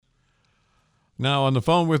Now on the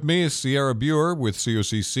phone with me is Cierra Buer with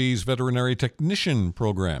COCC's Veterinary Technician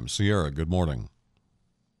Program. Cierra, good morning.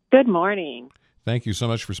 Good morning. Thank you so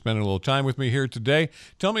much for spending a little time with me here today.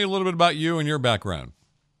 Tell me a little bit about you and your background.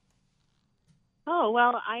 Oh,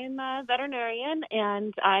 well, I am a veterinarian,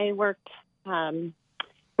 and I worked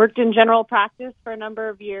in general practice for a number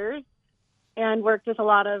of years and worked with a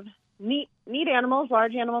lot of neat animals,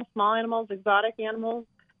 large animals, small animals, exotic animals,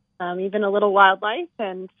 even a little wildlife.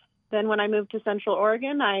 And then when I moved to Central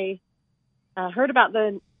Oregon, I heard about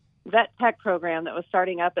the vet tech program that was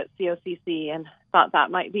starting up at COCC and thought that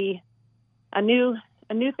might be a new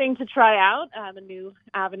thing to try out, a new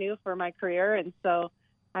avenue for my career. And so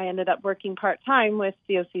I ended up working part-time with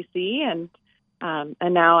COCC, and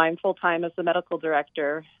now I'm full-time as the medical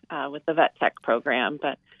director with the vet tech program.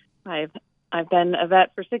 But I've been a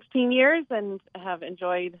vet for 16 years and have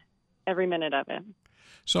enjoyed every minute of it.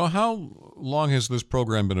 So how long has this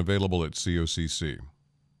program been available at COCC?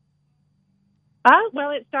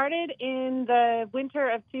 Well, it started in the winter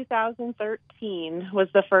of 2013 was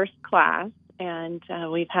the first class, and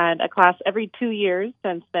we've had a class every 2 years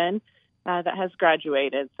since then that has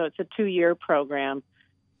graduated. So it's a 2-year program.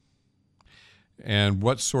 And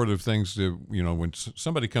what sort of things when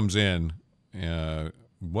somebody comes in,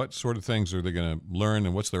 what sort of things are they going to learn,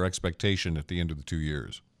 and what's their expectation at the end of the 2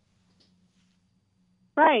 years?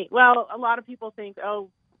 Right. Well, a lot of people think,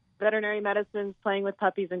 veterinary medicine's playing with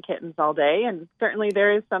puppies and kittens all day, and certainly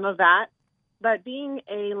there is some of that. But being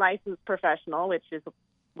a licensed professional, which is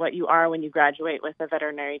what you are when you graduate with a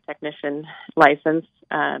veterinary technician license,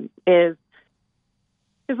 is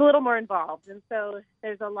a little more involved. And so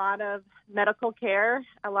there's a lot of medical care.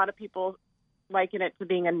 A lot of people liken it to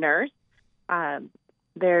being a nurse.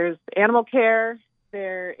 There's animal care.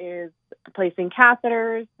 There is placing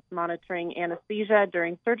catheters, monitoring anesthesia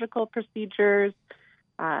during surgical procedures,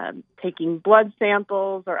 taking blood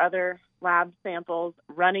samples or other lab samples,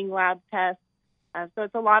 running lab tests. So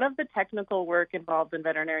it's a lot of the technical work involved in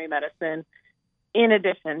veterinary medicine, in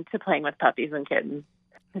addition to playing with puppies and kittens.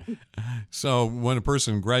 So when a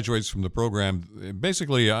person graduates from the program,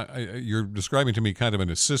 basically you're describing to me kind of an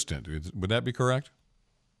assistant. Would that be correct?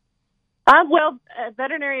 Well, a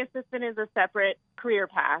veterinary assistant is a separate career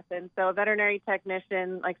path. And so a veterinary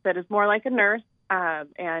technician, like I said, is more like a nurse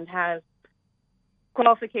and has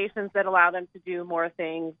qualifications that allow them to do more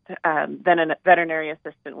things than a veterinary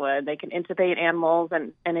assistant would. They can intubate animals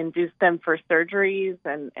and induce them for surgeries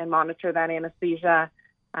and monitor that anesthesia.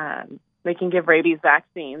 They can give rabies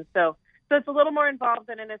vaccines. So it's a little more involved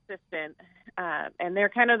than an assistant. And they're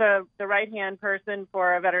kind of the right-hand person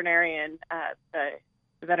for a veterinarian. The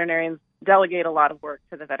veterinarians delegate a lot of work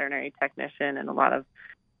to the veterinary technician and a lot of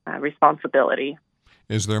responsibility.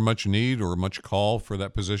 Is there much need or much call for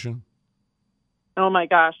that position? Oh my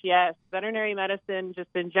gosh, yes. Veterinary medicine, just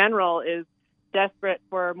in general, is desperate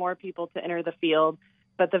for more people to enter the field.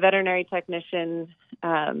 But the veterinary technician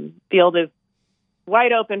field is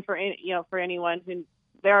wide open for anyone who.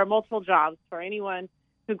 There are multiple jobs for anyone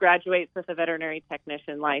who graduates with a veterinary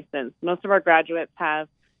technician license. Most of our graduates have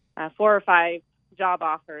 4 or 5 job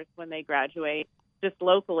offers when they graduate, just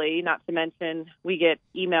locally. Not to mention, we get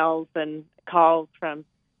emails and calls from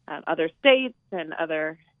other states and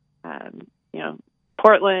other.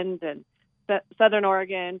 Portland and Southern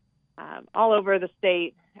Oregon, all over the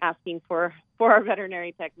state, asking for our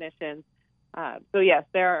veterinary technicians. So yes,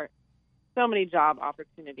 there are so many job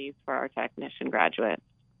opportunities for our technician graduates.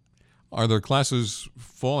 Are there classes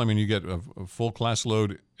full? I mean, you get a full class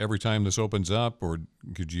load every time this opens up, or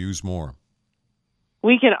could you use more?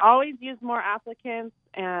 We can always use more applicants.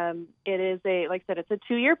 It is like I said, it's a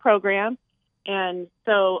 2-year program. And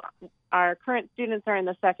so our current students are in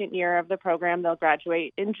the second year of the program. They'll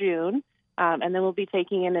graduate in June, and then we'll be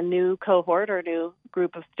taking in a new cohort or a new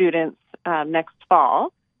group of students next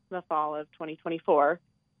fall, the fall of 2024.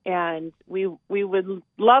 And we would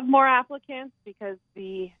love more applicants because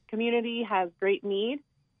the community has great need,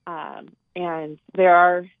 and there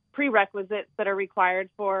are prerequisites that are required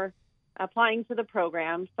for applying to the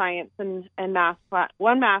program: science and math class,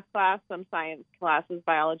 1 math class, some science classes,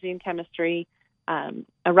 biology and chemistry,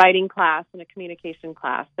 a writing class, and a communication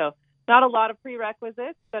class. So not a lot of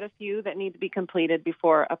prerequisites, but a few that need to be completed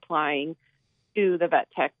before applying to the vet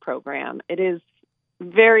tech program. It is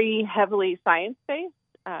very heavily science-based,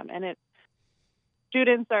 and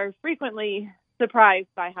students are frequently surprised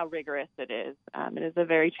by how rigorous it is. It is a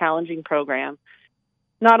very challenging program.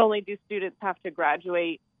 Not only do students have to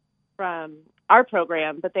graduate from our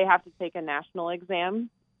program, but they have to take a national exam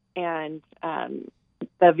and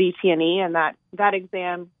the VTNE, and that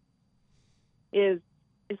exam is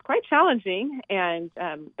quite challenging, and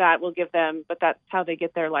that will give them, but that's how they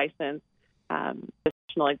get their license, the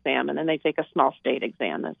national exam, and then they take a small state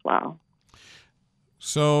exam as well.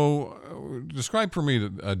 So, describe for me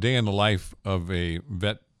a day in the life of a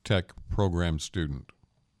vet tech program student.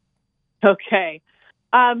 Okay.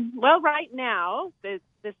 Well, right now, this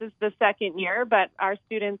is the second year, but our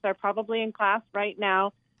students are probably in class right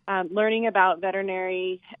now learning about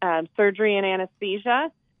veterinary surgery and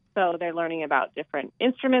anesthesia. So they're learning about different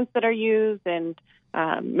instruments that are used and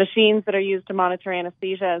machines that are used to monitor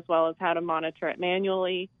anesthesia, as well as how to monitor it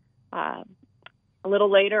manually. A little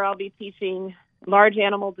later, I'll be teaching large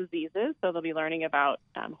animal diseases. So they'll be learning about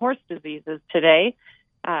horse diseases today,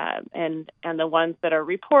 and the ones that are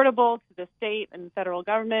reportable to the state and federal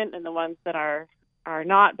government, and the ones that are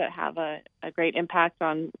not, but have a great impact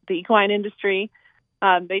on the equine industry.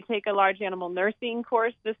 They take a large animal nursing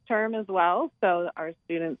course this term as well. So our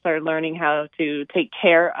students are learning how to take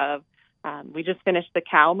care of, we just finished the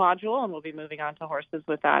cow module, and we'll be moving on to horses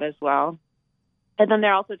with that as well. And then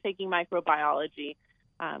they're also taking microbiology,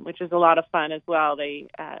 which is a lot of fun as well. They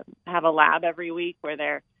have a lab every week where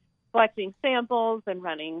they're collecting samples and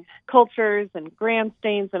running cultures and gram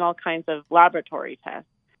stains and all kinds of laboratory tests.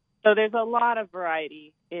 So there's a lot of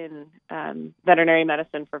variety in veterinary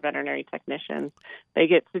medicine for veterinary technicians. They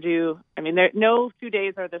get to do, no 2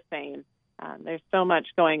 days are the same. There's so much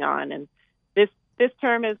going on. And this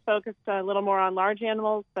term is focused a little more on large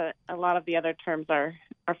animals, but a lot of the other terms are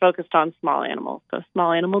focused on small animals. So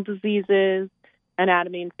small animal diseases,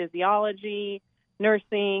 anatomy and physiology,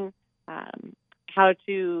 nursing, how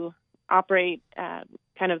to operate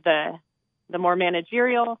kind of the more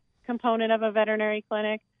managerial component of a veterinary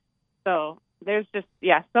clinic. So there's just,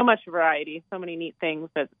 so much variety, so many neat things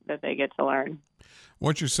that they get to learn.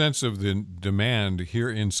 What's your sense of the demand here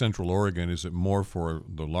in Central Oregon? Is it more for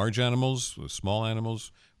the large animals, the small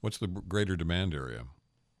animals? What's the greater demand area?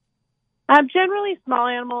 Generally, small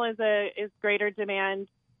animal is greater demand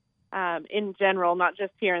in general, not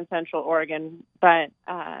just here in Central Oregon, but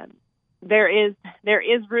there is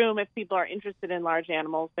room if people are interested in large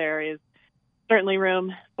animals. There is certainly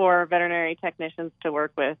room for veterinary technicians to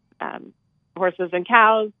work with horses and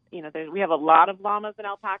cows. We have a lot of llamas and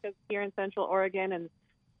alpacas here in Central Oregon, and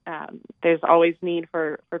there's always need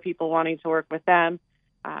for people wanting to work with them.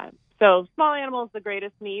 So small animals the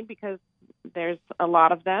greatest need because there's a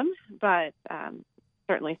lot of them, but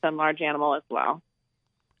certainly some large animal as well.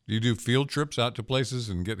 Do you do field trips out to places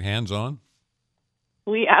and get hands-on?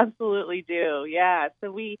 We absolutely do, yeah.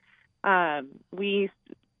 So we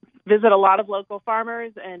visit a lot of local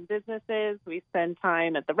farmers and businesses. We spend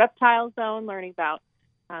time at the reptile zone learning about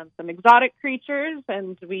some exotic creatures,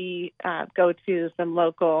 and we go to some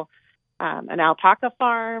local, an alpaca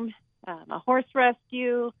farm, a horse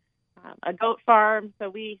rescue, a goat farm. So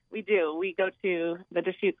we go to the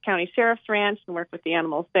Deschutes County Sheriff's Ranch and work with the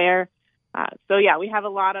animals there. We have a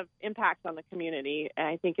lot of impact on the community, and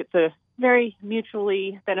I think it's a very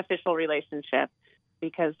mutually beneficial relationship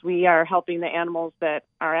because we are helping the animals that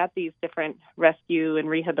are at these different rescue and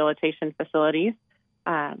rehabilitation facilities,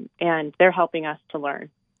 and they're helping us to learn.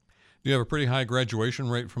 Do you have a pretty high graduation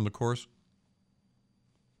rate from the course?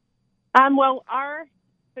 Well, our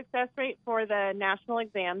success rate for the national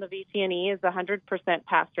exam, the VT&E, is 100%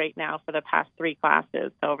 pass rate now for the past 3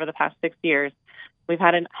 classes. So over the past 6 years, we've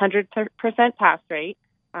had a 100% pass rate,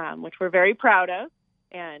 which we're very proud of,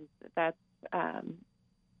 and that's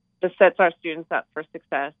just sets our students up for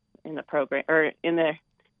success in the program or in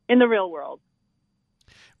the real world.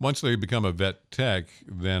 Once they become a vet tech,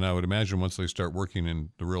 then I would imagine once they start working in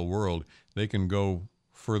the real world, they can go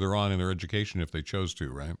further on in their education if they chose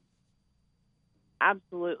to, right?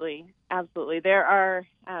 Absolutely. There are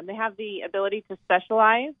they have the ability to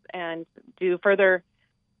specialize and do further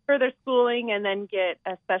schooling and then get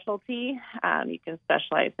a specialty. You can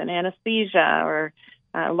specialize in anesthesia or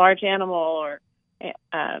large animal or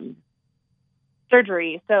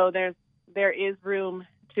surgery. So there is room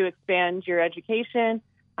to expand your education.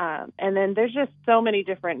 And then there's just so many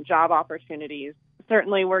different job opportunities.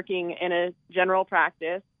 Certainly working in a general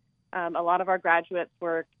practice. A lot of our graduates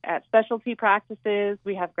work at specialty practices.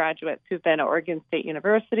 We have graduates who've been at Oregon State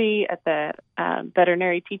University at the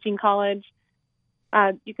Veterinary Teaching College.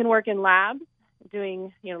 You can work in labs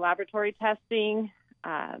doing laboratory testing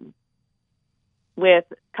with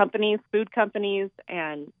companies, food companies,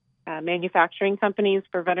 and manufacturing companies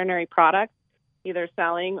for veterinary products, either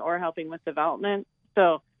selling or helping with development.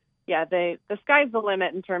 So, the sky's the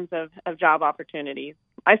limit in terms of job opportunities.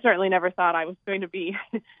 I certainly never thought I was going to be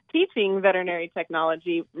teaching veterinary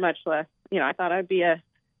technology, much less, I thought I'd be a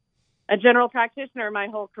general practitioner my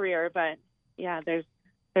whole career. But, there's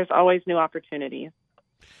there's always new opportunities.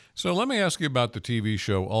 So let me ask you about the TV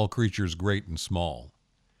show All Creatures Great and Small.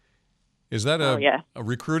 Is that Yes. a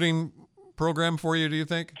recruiting program for you, do you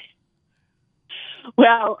think?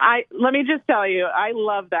 Well, let me just tell you, I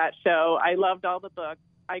love that show. I loved all the books.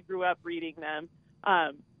 I grew up reading them.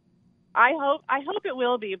 I hope it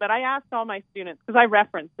will be, but I asked all my students, because I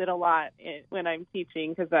reference it a lot when I'm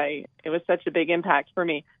teaching, because it was such a big impact for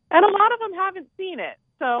me, and a lot of them haven't seen it.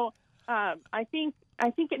 So I think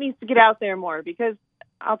it needs to get out there more, because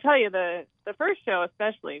I'll tell you, the first show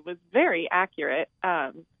especially was very accurate,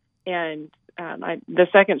 and the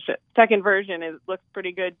second version looks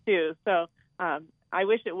pretty good too. So I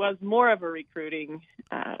wish it was more of a recruiting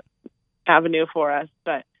avenue for us,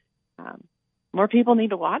 but more people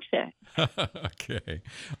need to watch it. Okay.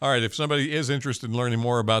 All right. If somebody is interested in learning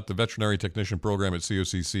more about the veterinary technician program at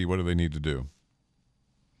COCC, what do they need to do?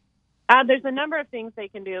 There's a number of things they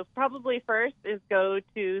can do. Probably first is go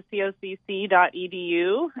to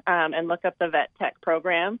cocc.edu and look up the Vet Tech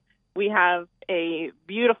program. We have a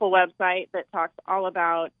beautiful website that talks all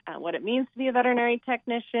about what it means to be a veterinary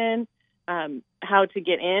technician, how to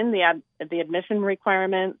get in, the admission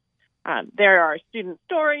requirements. There are student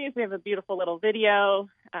stories. We have a beautiful little video,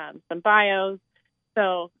 some bios.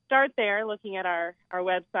 So start there, looking at our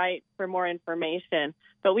website for more information.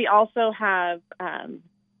 But we also have,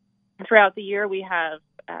 throughout the year, we have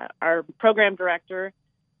our program director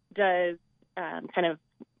does kind of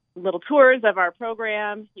little tours of our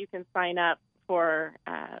program. You can sign up for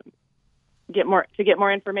get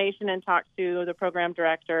more information and talk to the program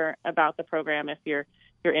director about the program if you're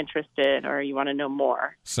interested or you want to know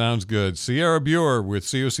more. Sounds good. Cierra Buer with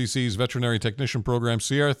COCC's Veterinary Technician Program.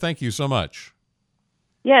 Cierra, thank you so much.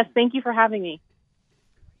 Yes, thank you for having me.